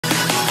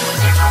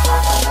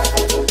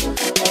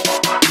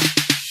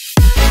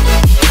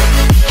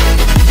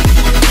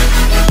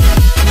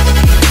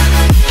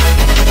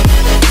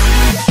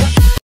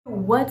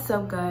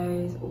What's up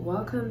guys,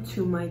 welcome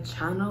to my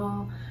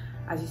channel.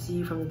 As you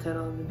see from the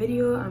title of the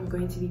video, I'm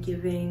going to be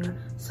giving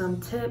some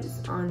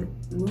tips on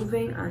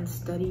moving and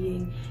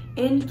studying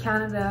in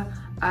Canada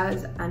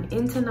as an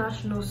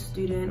international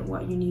student,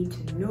 what you need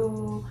to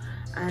know,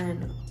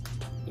 and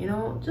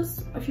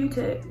just a few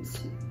tips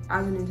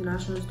as an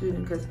international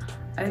student, because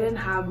I didn't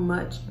have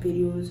much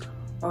videos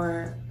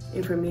or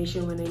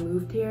information when I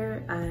moved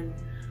here, and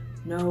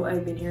now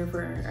I've been here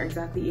for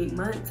exactly 8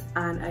 months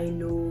and I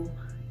know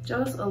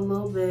just a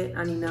little bit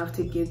and enough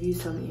to give you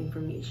some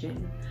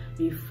information.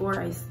 Before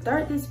I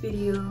start this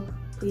video,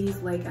 please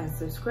like and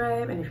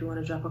subscribe, and if you want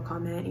to drop a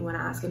comment, you want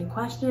to ask any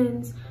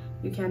questions,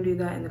 you can do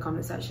that in the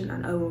comment section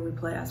and I will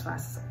reply as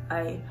fast as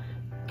I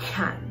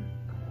can.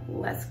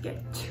 Let's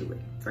get to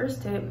it.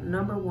 First tip,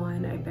 number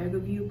one, I beg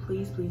of you,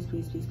 please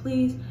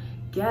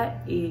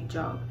get a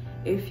job.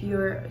 If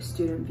your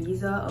student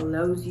visa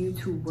allows you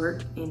to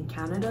work in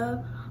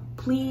Canada,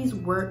 please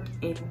work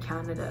in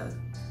Canada.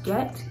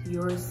 Get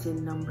your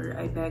SIN number,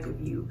 I beg of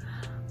you.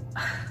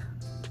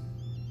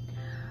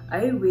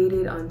 I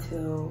waited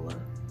until,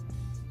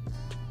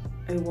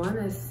 I want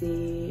to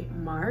say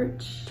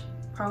March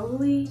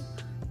probably,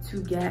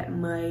 to get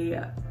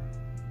my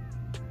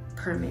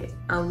permit.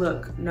 And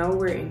look, now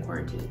we're in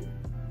quarantine.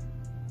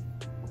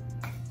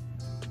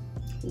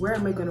 Where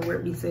am I going to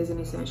work besides an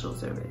essential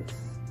service?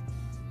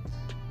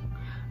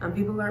 And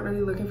people aren't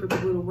really looking for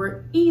people to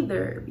work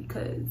either,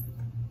 because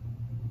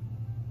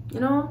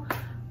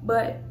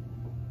but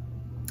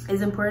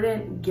it's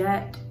important,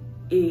 get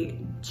a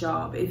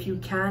job if you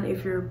can.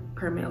 If your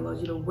permit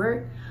allows you to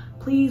work,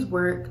 please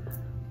work.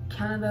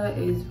 Canada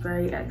is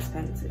very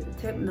expensive.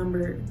 Tip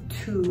number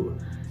two,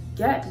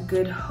 get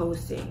good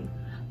hosting.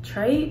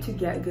 Try to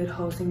get good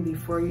hosting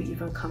before you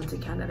even come to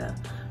Canada.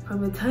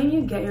 From the time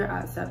you get your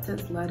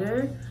acceptance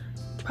letter,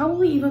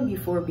 probably even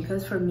before,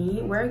 because for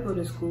me, where I go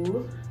to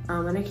school,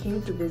 when I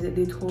came to visit,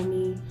 they told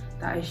me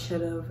that I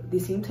should have, the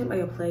same time I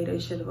applied, I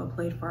should have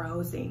applied for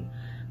housing,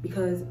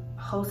 because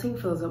housing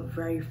fills up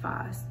very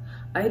fast.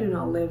 I do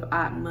not live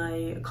at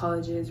my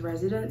college's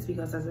residence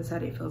because, as I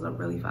said, it fills up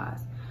really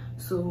fast.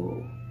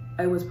 So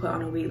I was put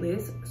on a wait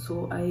list,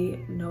 so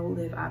I now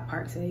live at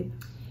Parkside.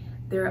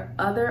 There are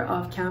other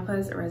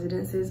off-campus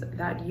residences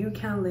that you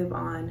can live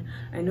on.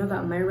 I know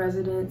that my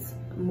residence,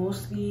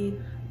 mostly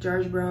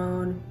George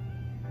Brown,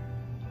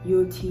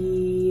 UT,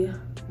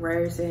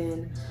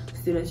 Ryerson,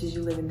 students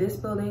usually live in this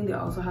building. They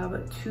also have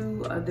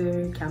two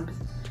other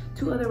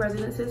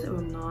residences, if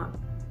I'm not.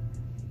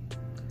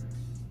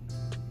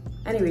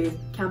 Anyways,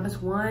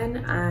 Campus 1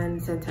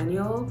 and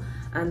Centennial,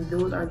 and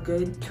those are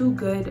two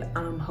good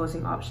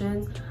housing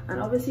options.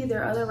 And obviously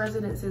there are other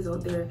residences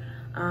out there.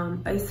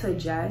 I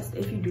suggest,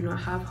 if you do not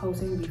have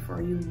housing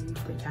before you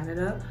move to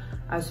Canada,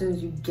 as soon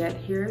as you get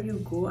here, you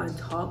go and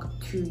talk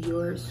to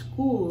your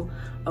school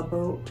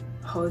about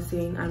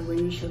housing and where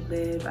you should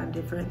live and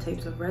different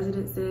types of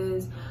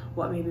residences,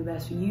 what may be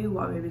best for you,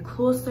 what may be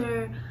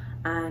closer,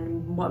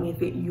 and what may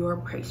fit your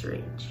price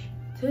range.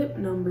 Tip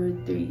number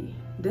three,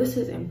 this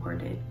is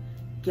important,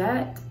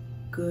 get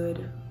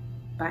good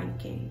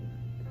banking.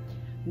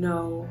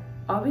 Now,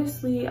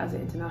 obviously, as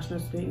an international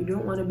student, you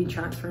don't want to be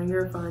transferring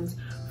your funds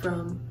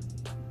from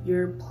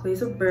your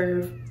place of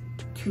birth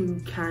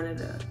to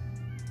Canada.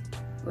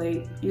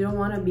 Like, you don't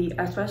want to be,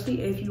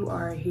 especially if you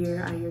are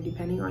here and you're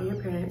depending on your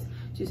parents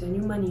to send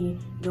you money,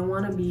 you don't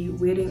want to be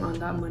waiting on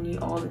that money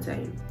all the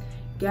time.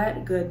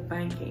 Get good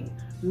banking.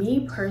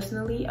 Me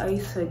personally, I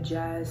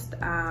suggest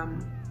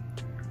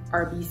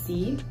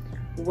RBC.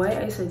 Why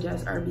I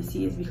suggest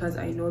RBC is because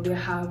I know they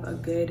have a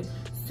good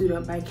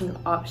student banking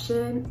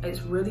option.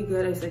 It's really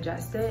good, I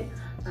suggest it.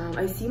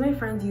 I see my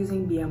friends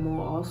using BMO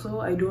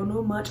also. I don't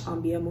know much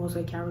on BMO, so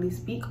I can't really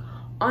speak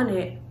on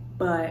it,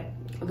 but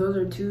those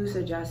are two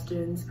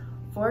suggestions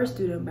for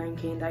student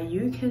banking that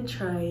you can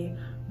try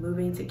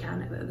moving to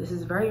Canada. This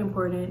is very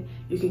important.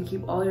 You can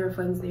keep all your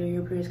funds there.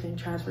 Your parents can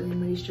transfer your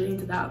money straight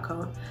into that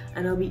account,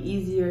 and it'll be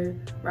easier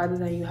rather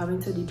than you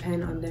having to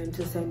depend on them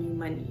to send you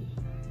money.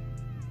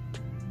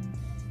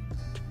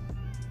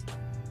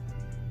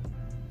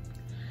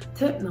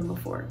 Tip number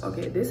four.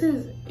 Okay, this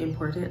is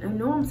important. I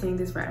know I'm saying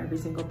this for every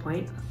single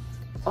point.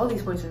 All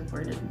these points are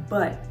important,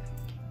 but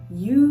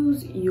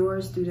use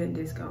your student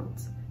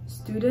discounts.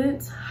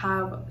 Students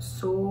have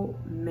so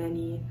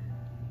many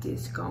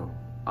discount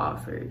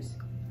offers.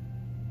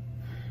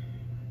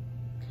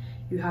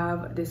 You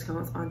have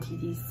discounts on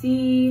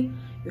TTC,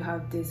 you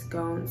have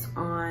discounts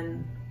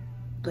on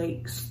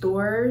like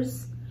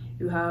stores,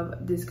 you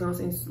have discounts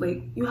in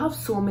you have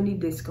so many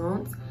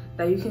discounts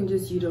that you can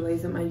just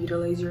utilize them and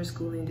utilize your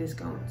schooling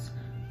discounts.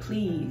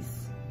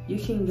 Please, you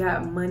can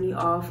get money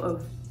off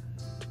of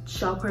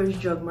Shoppers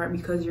Drug Mart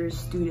because you're a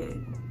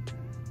student.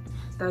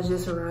 That's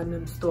just a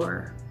random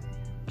store,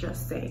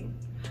 just saying,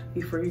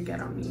 before you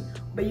get on me.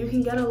 But you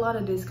can get a lot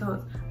of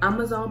discounts.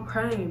 Amazon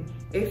Prime,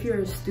 if you're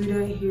a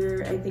student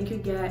here, I think you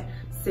get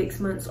 6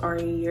 months or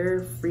a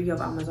year free of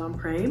Amazon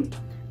Prime.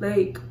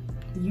 Like,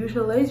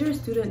 utilize your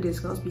student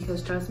discounts,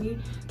 because trust me,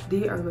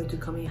 they are going to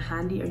come in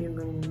handy and you're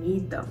going to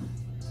need them.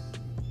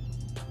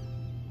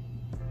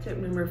 Tip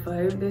number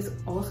 5, this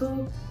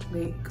also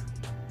like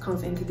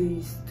comes into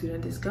these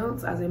student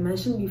discounts. As I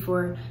mentioned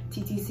before,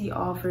 TTC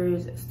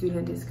offers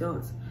student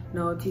discounts.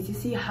 Now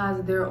TTC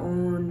has their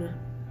own,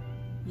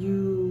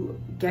 you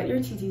get your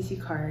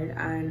TTC card,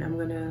 and I'm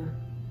gonna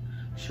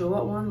show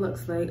what one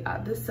looks like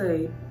at the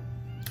site.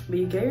 But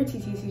you get your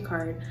TTC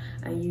card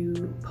and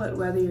you put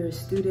whether you're a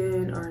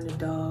student or an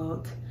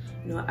adult,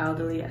 you know,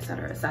 elderly,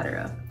 etc,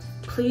 etc.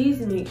 Please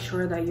make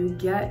sure that you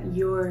get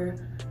your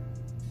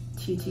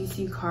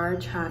TTC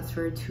card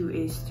transferred to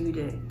a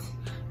student,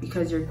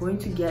 because you're going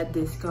to get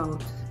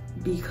discounts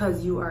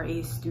because you are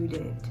a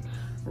student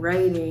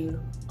riding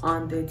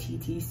on the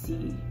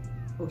TTC,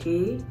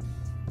 okay?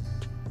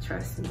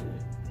 Trust me.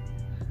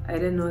 I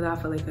didn't know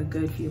that for like a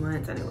good few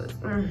months, and it was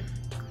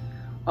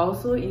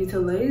Also,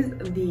 utilize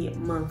the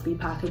monthly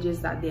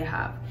packages that they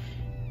have.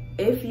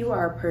 If you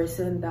are a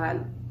person that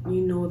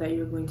you know that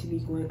you're going to be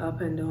going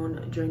up and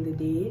down during the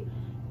day,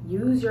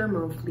 use your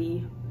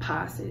monthly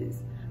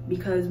passes,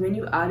 because when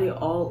you add it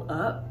all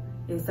up,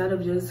 instead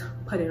of just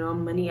putting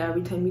on money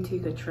every time you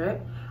take a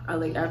trip or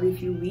like every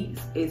few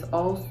weeks,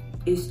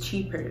 it's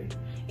cheaper.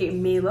 It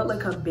may look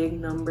like a big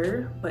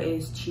number, but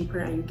it's cheaper,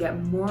 and you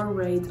get more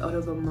rides out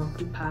of a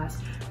monthly pass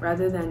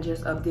rather than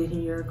just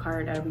updating your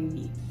card every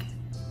week.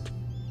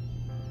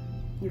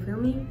 You feel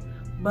me?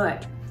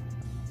 But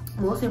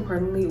most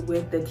importantly,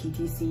 with the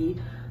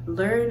TTC,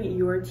 learn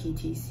your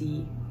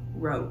TTC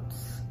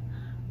routes.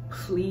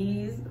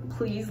 Please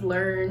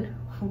learn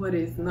what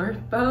is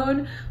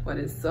northbound, what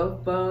is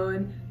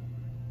southbound.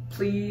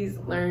 Please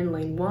learn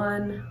lane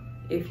 1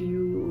 if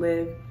you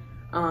live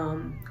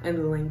in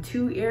the lane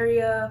 2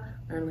 area.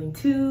 Learn lane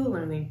 2,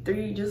 learn lane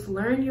 3. Just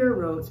learn your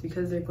routes,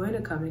 because they're going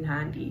to come in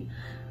handy.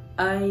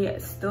 I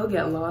still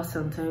get lost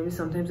sometimes.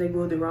 Sometimes I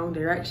go the wrong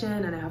direction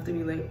and I have to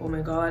be like, oh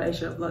my god, I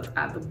should have looked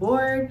at the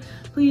board.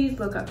 Please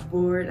look at the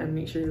board and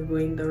make sure you're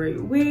going the right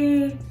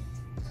way.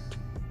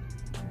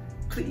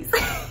 Please.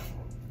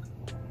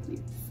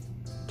 Please.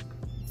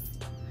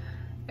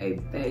 I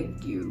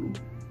beg you,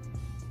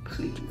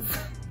 please.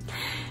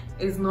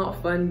 It's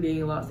not fun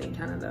being lost in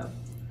Canada.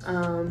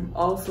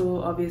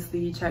 Also,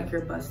 obviously, check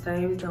your bus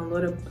times.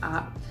 Download an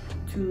app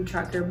to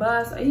track your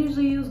bus. I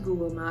usually use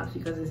Google Maps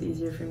because it's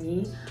easier for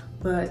me,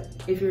 but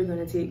if you're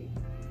going to take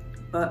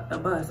a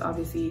bus,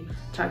 obviously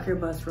track your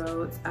bus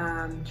routes,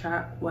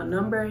 track what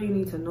number you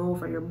need to know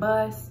for your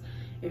bus.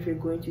 If you're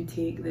going to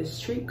take the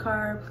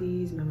streetcar,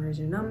 please memorize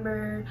your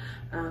number.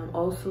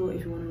 Also,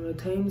 if you want to know the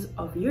times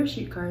of your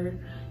streetcar,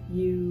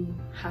 you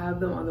have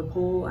them on the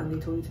pole and they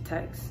tell you to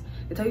text.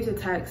 They tell you to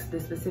text the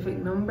specific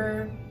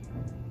number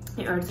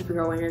in order to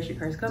figure out when your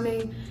streetcar is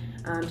coming.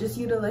 Just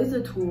utilize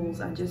the tools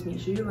and just make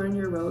sure you learn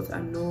your routes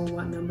and know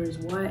what number is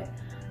what,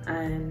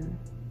 and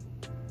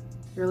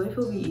your life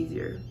will be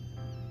easier.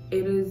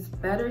 It is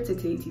better to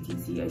take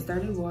TTC. I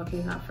started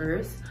walking at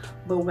first,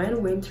 but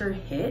when winter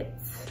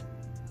hits,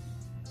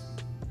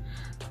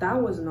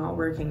 that was not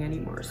working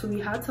anymore. So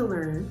we had to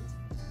learn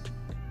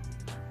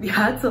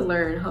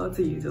how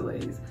to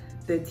utilize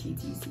the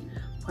TTC.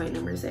 Point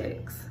number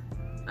 6.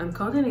 I'm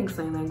counting in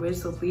sign language,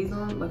 so please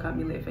don't look at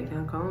me like if I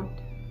can't count.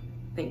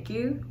 Thank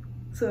you.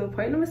 So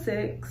point number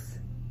 6,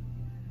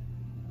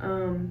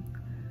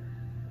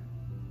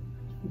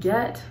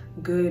 get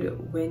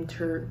good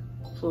winter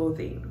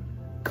clothing.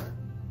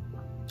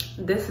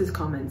 This is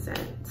common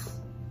sense.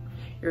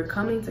 You're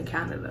coming to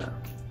Canada.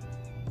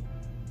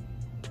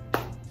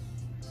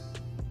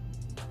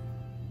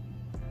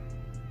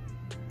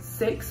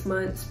 Six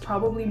months,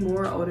 probably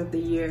more out of the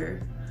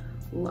year.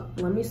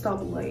 Let me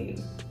stop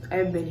lying.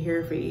 I've been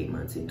here for 8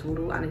 months in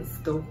total and it's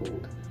still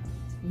cold.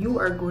 You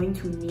are going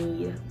to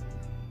need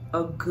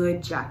a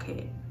good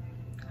jacket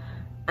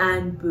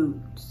and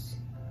boots,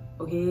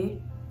 okay?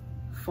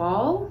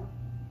 Fall,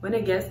 when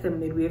it gets to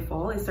midway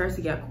fall, it starts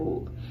to get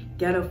cold.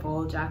 Get a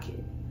fall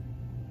jacket.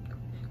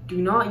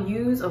 Do not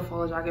use a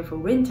fall jacket for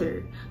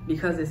winter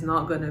because it's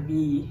not gonna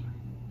be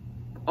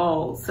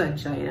all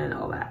sunshine and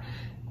all that.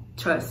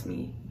 Trust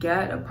me,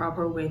 get a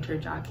proper winter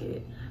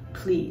jacket.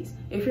 Please,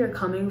 if you're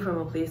coming from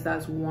a place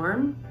that's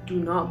warm, do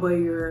not buy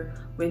your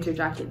winter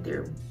jacket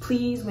there.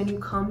 Please, when you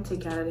come to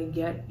Canada,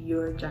 get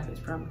your jackets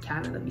from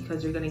Canada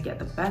because you're gonna get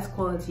the best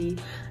quality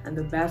and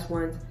the best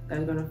ones that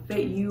are gonna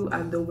fit you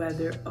and the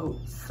weather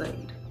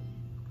outside.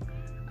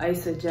 I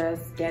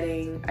suggest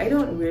getting, I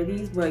don't wear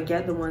these, but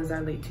get the ones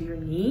that are like to your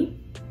knee.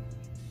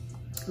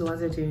 The ones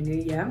that are to your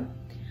knee, yeah.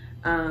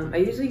 I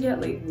usually get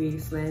like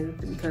waist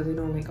length because I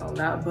don't like all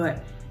that,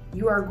 but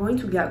you are going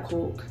to get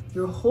cold.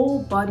 Your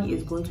whole body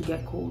is going to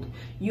get cold.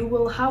 You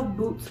will have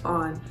boots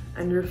on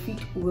and your feet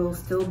will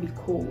still be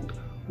cold.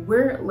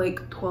 Wear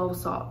like 12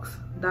 socks.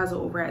 That's an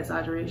over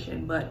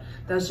exaggeration, but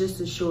that's just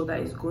to show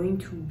that it's going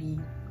to be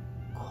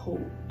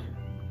cold.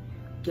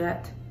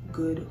 Get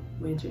good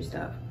winter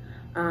stuff.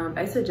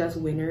 I suggest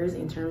Winners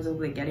in terms of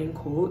like getting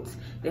coats.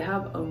 They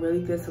have a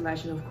really good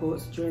selection of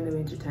coats during the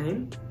winter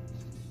time.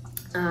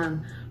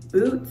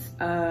 Boots,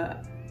 I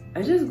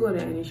just go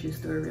to any shoe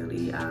store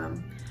really.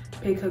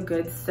 Pick a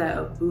good set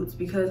of boots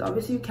because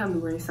obviously you can't be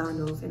wearing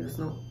sandals in the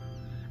snow,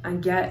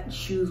 and get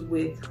shoes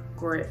with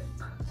grip.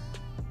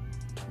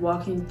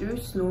 Walking through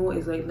snow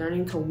is like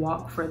learning to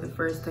walk for the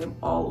first time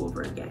all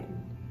over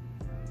again.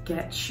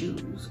 Get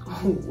shoes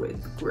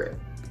with grip.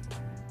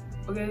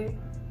 Okay?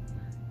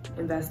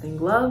 Invest in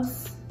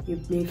gloves. You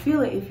may feel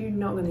like if you're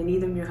not gonna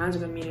need them, your hands are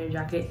gonna be in your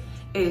jacket.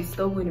 It is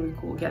still going to be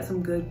cool. Get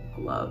some good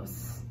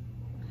gloves.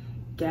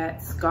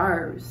 Get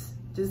scarves.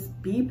 Just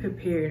be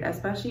prepared,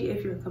 especially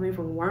if you're coming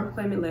from a warm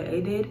climate like I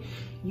did.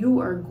 You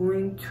are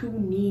going to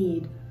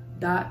need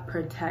that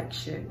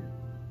protection.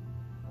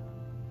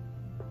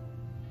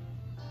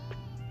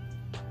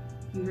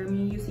 You hear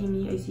me? You see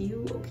me? I see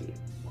you? Okay.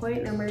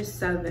 Point number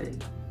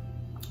 7.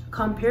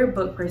 Compare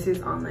book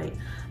prices online.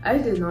 I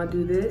did not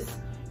do this.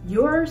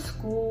 Your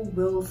school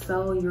will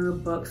sell your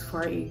books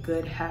for a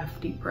good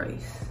hefty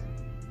price.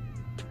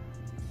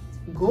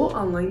 Go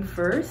online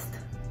first.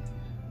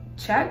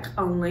 Check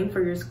online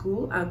for your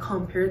school and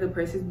compare the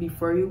prices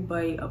before you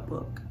buy a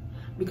book.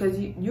 Because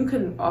you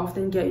can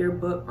often get your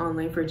book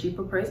online for a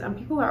cheaper price, and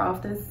people are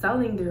often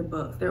selling their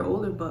books, their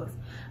older books,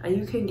 and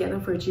you can get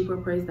them for a cheaper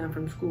price than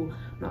from school.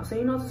 I'm not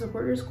saying not to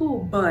support your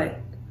school, but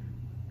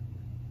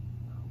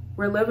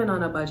we're living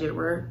on a budget.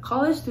 We're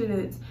college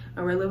students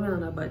and we're living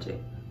on a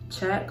budget.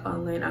 Check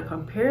online and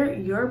compare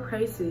your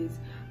prices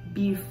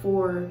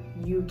before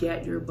you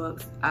get your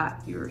books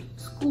at your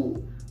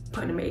school.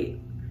 Point number 8.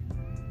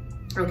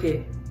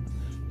 Okay,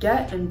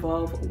 get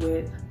involved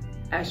with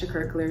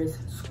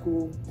extracurriculars,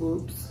 school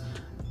groups,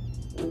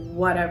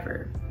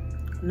 whatever.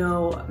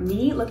 Now,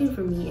 looking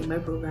for me in my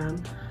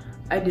program,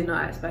 I did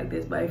not expect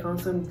this, but I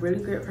found some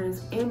really great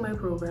friends in my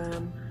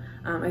program.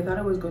 I thought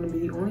I was going to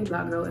be the only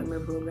black girl in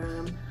my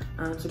program.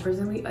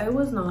 Surprisingly, I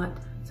was not.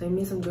 So I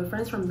made some good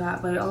friends from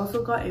that, but I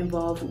also got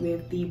involved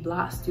with the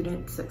Black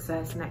Student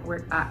Success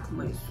Network at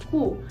my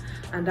school.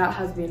 And that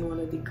has been one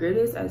of the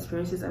greatest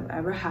experiences I've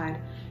ever had.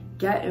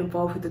 Get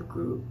involved with the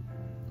group.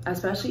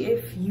 Especially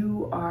if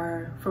you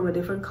are from a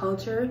different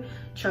culture,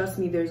 trust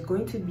me, there's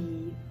going to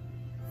be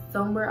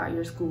somewhere at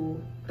your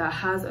school that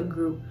has a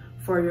group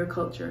for your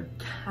culture.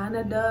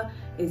 Canada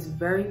is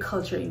very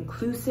culture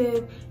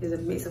inclusive, is a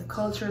mix of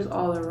cultures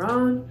all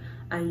around,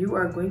 and you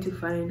are going to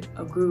find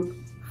a group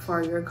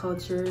for your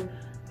culture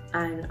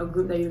and a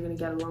group that you're going to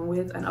get along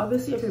with. And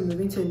obviously, if you're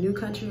moving to a new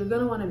country, you're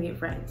going to want to make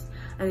friends,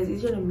 and it's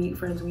easier to meet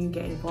friends when you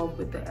get involved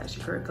with the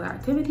extracurricular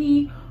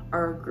activity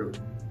or group.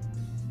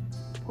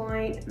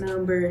 Point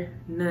number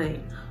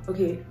 9.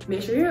 Okay,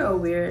 make sure you're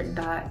aware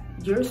that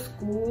your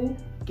school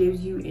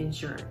gives you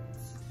insurance.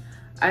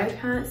 I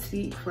can't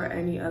speak for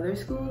any other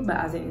school, but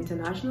as an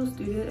international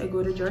student, I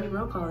go to George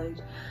Brown College.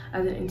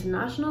 As an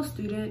international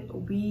student,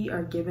 we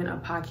are given a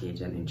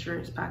package, an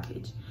insurance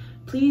package.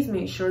 Please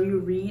make sure you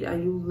read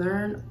and you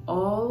learn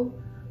all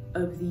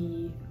of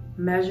the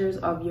measures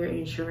of your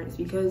insurance,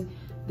 because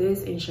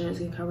this insurance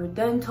can cover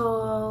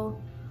dental,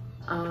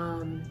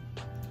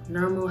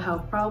 normal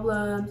health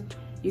problems.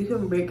 You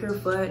can break your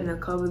foot and they'll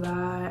cover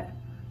that,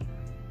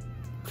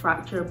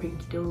 fracture a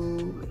pinky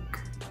toe.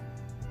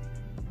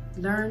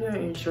 Learn your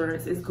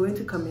insurance. It's going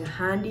to come in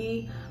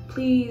handy.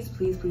 Please,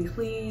 please, please,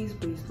 please,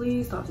 please,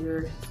 please talk to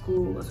your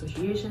school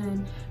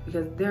association,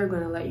 because they're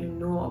going to let you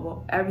know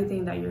about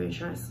everything that your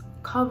insurance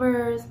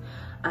covers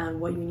and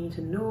what you need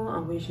to know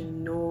and what you should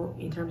know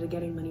in terms of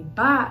getting money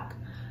back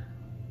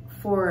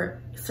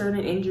for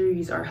certain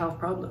injuries or health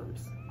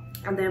problems.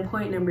 And then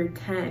point number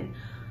 10,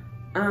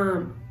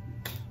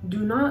 do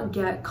not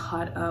get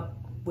caught up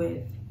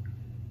with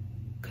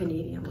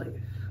Canadian life.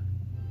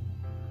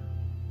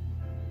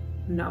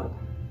 No,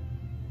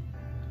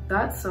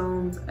 that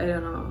sounds, I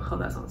don't know how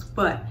that sounds,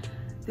 but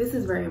this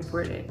is very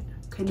important.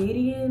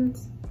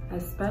 Canadians,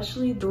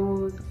 especially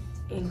those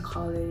in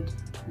college,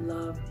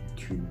 love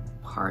to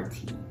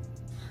party.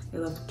 They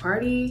love to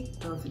party,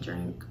 they love to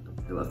drink,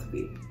 they love to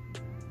vape.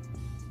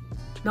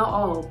 Not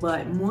all,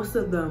 but most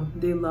of them,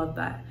 they love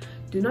that.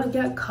 Do not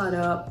get caught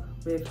up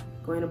with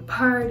going to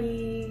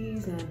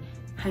parties and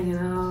hanging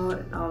out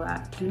and all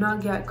that. Do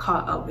not get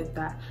caught up with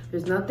that.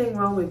 There's nothing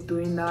wrong with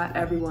doing that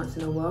every once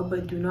in a while,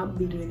 but do not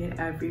be doing it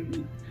every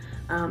week.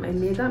 I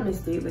made that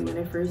mistake like when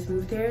I first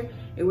moved here.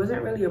 It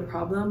wasn't really a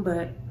problem,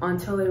 but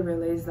until I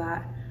realized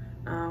that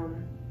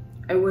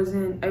I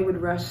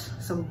would rush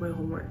some of my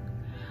homework.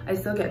 I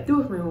still get through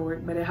with my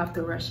homework, but I have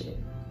to rush it.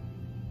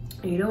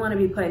 And you don't want to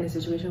be put in a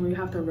situation where you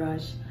have to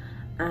rush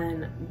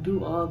and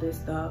do all this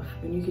stuff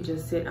when you could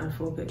just sit and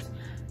focus.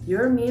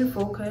 Your main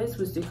focus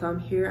was to come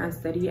here and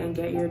study and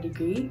get your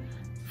degree.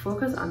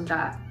 Focus on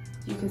that.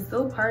 You can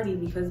still party,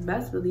 because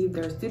best believe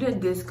there are student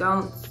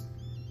discounts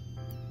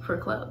for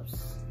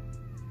clubs.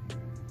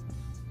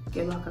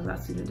 Get back on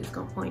that student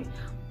discount point.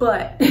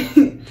 But,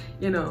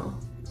 you know,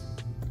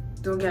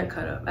 don't get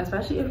caught up,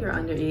 especially if you're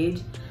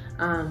underage.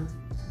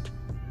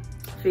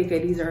 Fake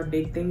IDs are a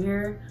big thing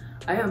here.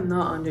 I am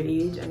not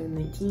underage. I am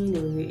 19.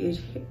 It was the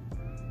age.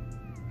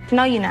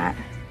 No, you're not.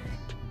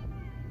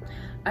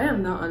 I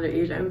am not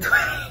underage. I'm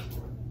 20.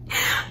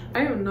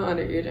 I am not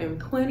underage. I'm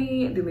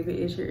 20. The legal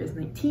age here is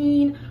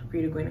 19 for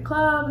you to go into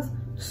clubs.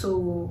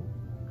 So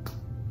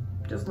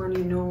just letting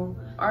you know,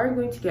 are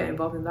going to get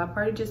involved in that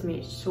party, just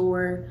make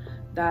sure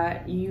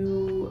that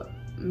you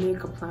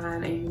make a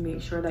plan and you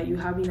make sure that you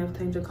have enough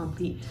time to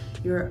complete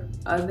your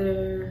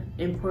other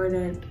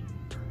important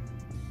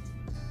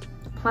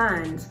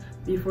plans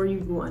before you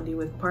go on day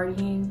with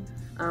partying.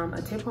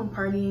 A tip on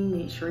partying,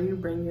 make sure you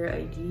bring your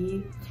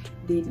ID.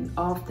 They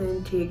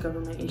often take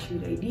government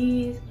issued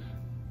IDs.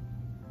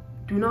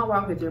 Do not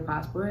walk with your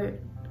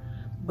passport,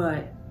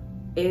 but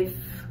if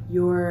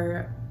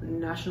your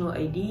national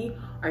ID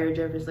or your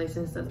driver's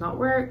license does not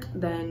work,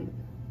 then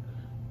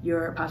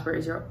your passport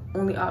is your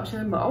only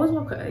option. But always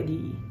walk with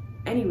ID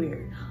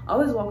anywhere.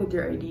 Always walk with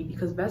your ID,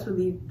 because best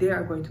believe they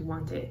are going to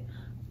want it.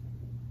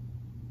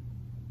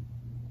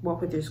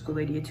 Walk with your school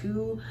ID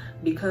too,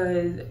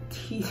 because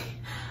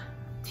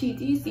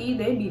TTC,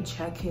 they be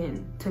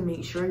checking to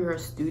make sure you're a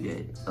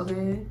student,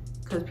 okay?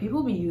 Because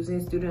people be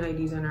using student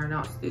IDs and are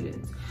not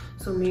students.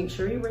 So make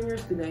sure you bring your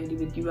student ID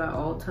with you at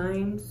all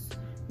times.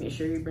 Make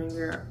sure you bring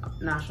your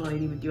national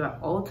ID with you at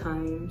all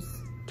times.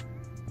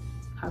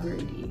 Have your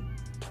ID.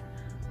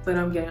 But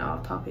I'm getting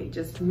off topic.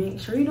 Just make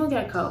sure you don't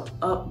get caught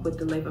up with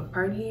the life of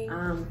partying.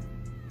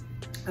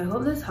 I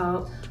hope this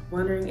helped.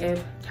 Wondering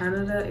if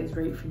Canada is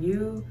right for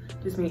you,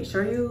 just make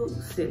sure you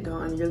sit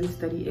down and really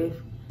study if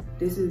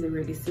this is the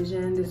right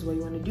decision, this is what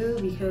you want to do,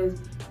 because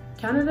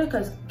Canada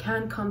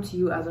can come to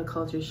you as a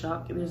culture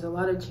shock. There's a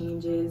lot of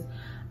changes.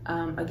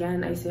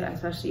 Again, I say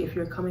especially if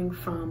you're coming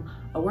from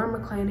a warmer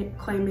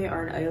climate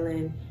or an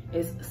island,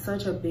 it's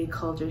such a big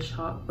culture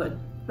shock. But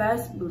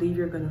best believe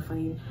you're gonna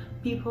find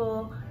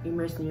people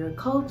immersed in your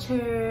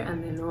culture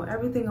and they know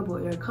everything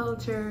about your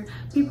culture,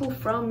 people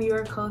from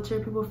your culture,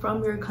 people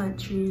from your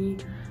country,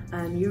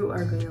 and you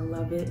are gonna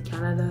love it.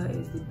 Canada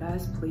is the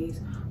best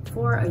place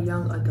for a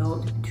young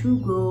adult to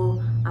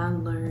grow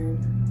and learn,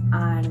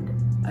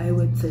 and I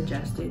would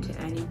suggest it to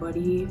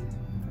anybody.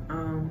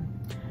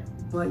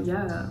 But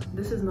yeah,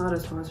 this is not a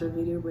sponsored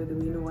video. By the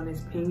way, no one is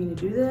paying me to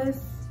do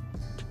this,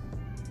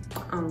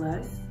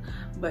 unless,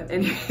 but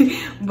anyway,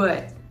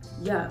 but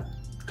yeah,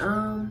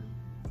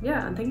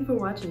 yeah, and thank you for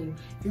watching.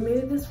 If you made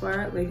it this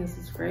far, like and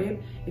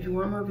subscribe. If you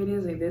want more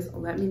videos like this,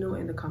 let me know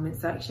in the comment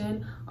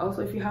section.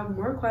 Also, if you have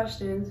more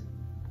questions,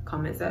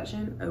 comment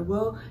section, I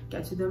will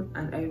get to them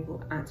and I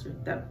will answer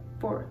them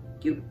for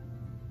you.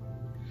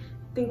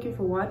 Thank you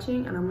for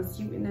watching, and I'm gonna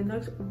see you in the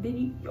next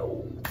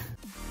video.